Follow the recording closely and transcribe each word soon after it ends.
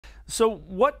So,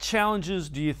 what challenges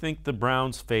do you think the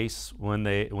Browns face when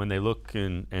they look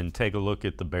and take a look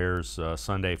at the Bears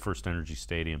Sunday, First Energy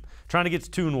Stadium, trying to get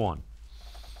to 2-1?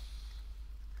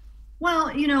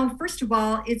 Well, first of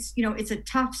all, it's a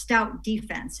tough, stout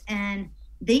defense, and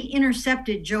they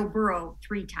intercepted Joe Burrow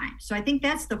 3 times. So I think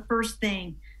that's the first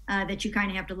thing that you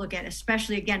kind of have to look at,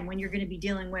 especially again when you're going to be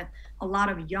dealing with a lot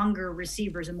of younger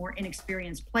receivers and more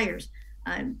inexperienced players.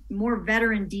 More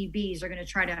veteran DBs are going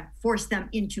to try to force them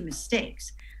into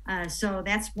mistakes. So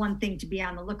that's one thing to be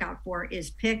on the lookout for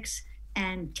is picks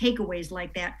and takeaways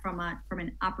like that from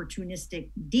an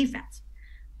opportunistic defense.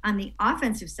 On the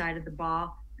offensive side of the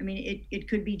ball, I mean, it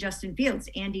could be Justin Fields.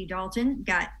 Andy Dalton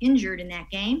got injured in that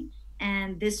game,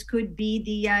 and this could be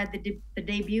the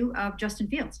debut of Justin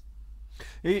Fields.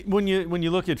 When you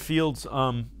look at Fields,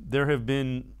 there have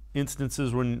been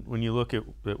instances when you look at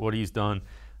what he's done.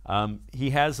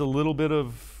 He has a little bit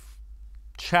of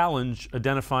challenge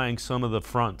identifying some of the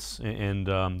fronts and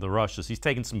the rushes. He's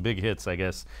taken some big hits, I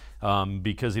guess,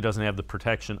 because he doesn't have the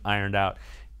protection ironed out.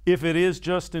 If it is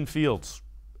Justin Fields,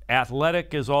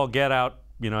 athletic as all get out,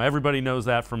 everybody knows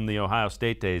that from the Ohio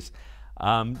State days.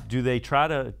 Do they try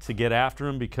to get after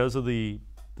him because of the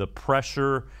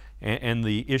pressure and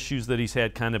the issues that he's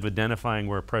had kind of identifying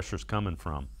where pressure's coming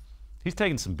from? He's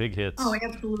taking some big hits. Oh,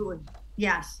 absolutely.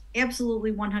 Yes,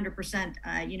 absolutely 100%.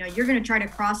 You're going to try to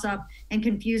cross up and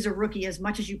confuse a rookie as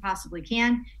much as you possibly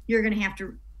can. You're going to have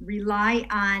to rely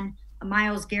on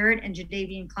Myles Garrett and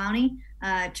Jadeveon Clowney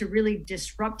to really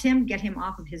disrupt him, get him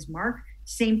off of his mark.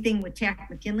 Same thing with Takk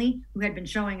McKinley, who had been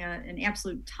showing an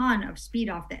absolute ton of speed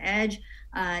off the edge.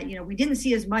 We didn't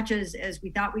see as much as we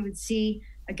thought we would see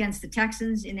against the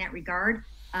Texans in that regard.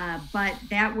 But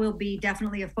that will be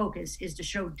definitely a focus, is to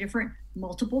show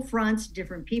multiple fronts,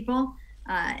 different people,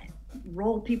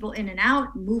 roll people in and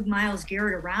out, move Myles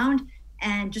Garrett around,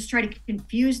 and just try to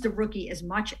confuse the rookie as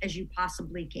much as you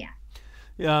possibly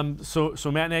can.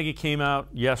 So Matt Nagy came out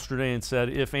yesterday and said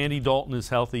if Andy Dalton is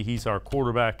healthy, he's our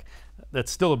quarterback.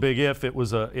 That's still a big if. It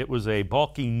was a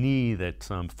bulky knee that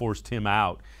forced him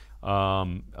out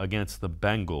against the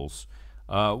Bengals.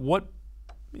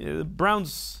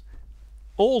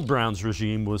 Old Browns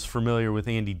regime was familiar with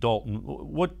Andy Dalton.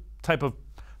 What type of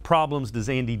problems does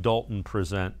Andy Dalton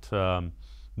present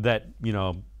that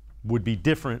would be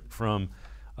different from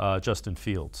Justin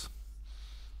Fields?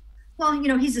 Well,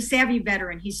 he's a savvy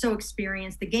veteran. He's so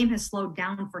experienced. The game has slowed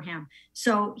down for him.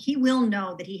 So he will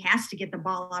know that he has to get the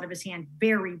ball out of his hand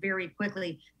very, very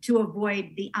quickly to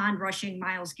avoid the on-rushing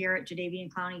Myles Garrett,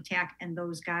 Jadeveon Clowney, Takk, and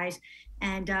those guys.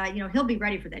 And, he'll be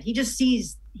ready for that. He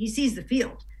sees the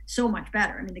field so much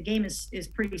better. I mean, the game is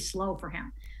pretty slow for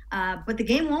him. But the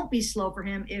game won't be slow for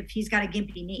him if he's got a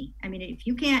gimpy knee. I mean, if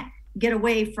you can't get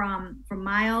away from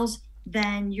Myles,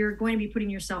 then you're going to be putting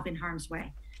yourself in harm's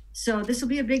way. So this will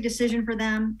be a big decision for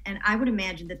them, and I would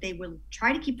imagine that they will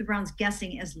try to keep the Browns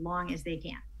guessing as long as they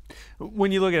can.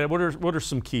 When you look at it, what are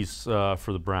some keys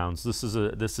for the Browns? This is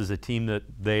a team that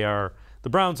the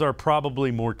Browns are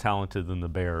probably more talented than the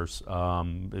Bears.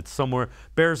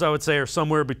 Bears, I would say, are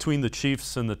somewhere between the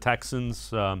Chiefs and the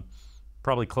Texans,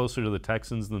 probably closer to the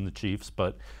Texans than the Chiefs.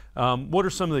 But what are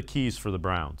some of the keys for the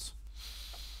Browns?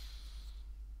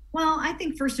 Well, I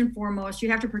think first and foremost,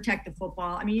 you have to protect the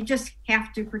football. I mean, you just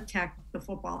have to protect the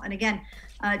football. And again,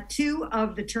 2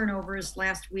 of the turnovers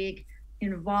last week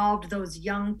involved those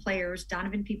young players,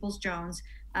 Donovan Peoples-Jones,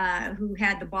 who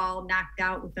had the ball knocked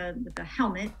out with a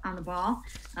helmet on the ball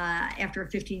after a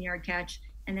 15-yard catch,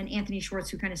 and then Anthony Schwartz,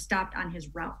 who kind of stopped on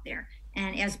his route there.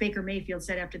 And as Baker Mayfield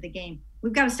said after the game,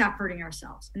 we've got to stop hurting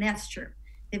ourselves. And that's true.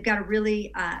 They've got to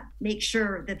really make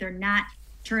sure that they're not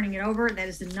turning it over. That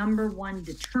is the number one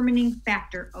determining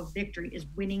factor of victory, is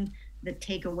winning the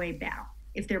takeaway battle.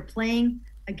 If they're playing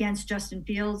against Justin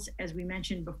Fields, as we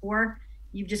mentioned before,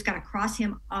 you've just got to cross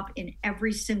him up in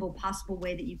every single possible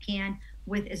way that you can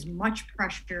with as much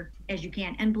pressure as you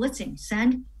can. And blitzing,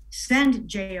 send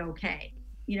JOK.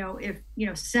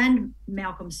 Send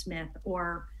Malcolm Smith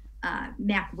or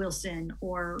Mac Wilson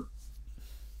or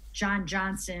John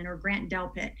Johnson or Grant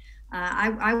Delpit.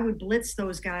 I would blitz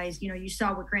those guys. You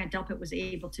saw what Grant Delpit was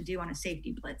able to do on a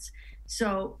safety blitz.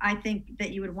 So I think that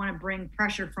you would want to bring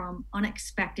pressure from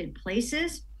unexpected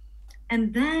places.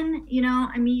 And then,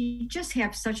 you just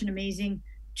have such an amazing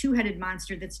two-headed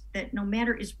monster that no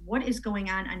matter what is going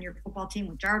on your football team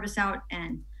with Jarvis out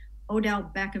and Odell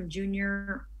Beckham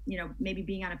Jr., maybe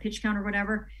being on a pitch count or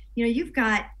whatever, you've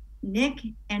got Nick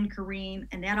and Kareem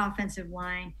and that offensive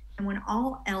line. And when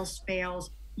all else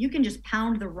fails, you can just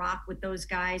pound the rock with those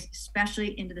guys,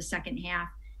 especially into the second half.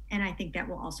 And I think that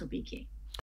will also be key.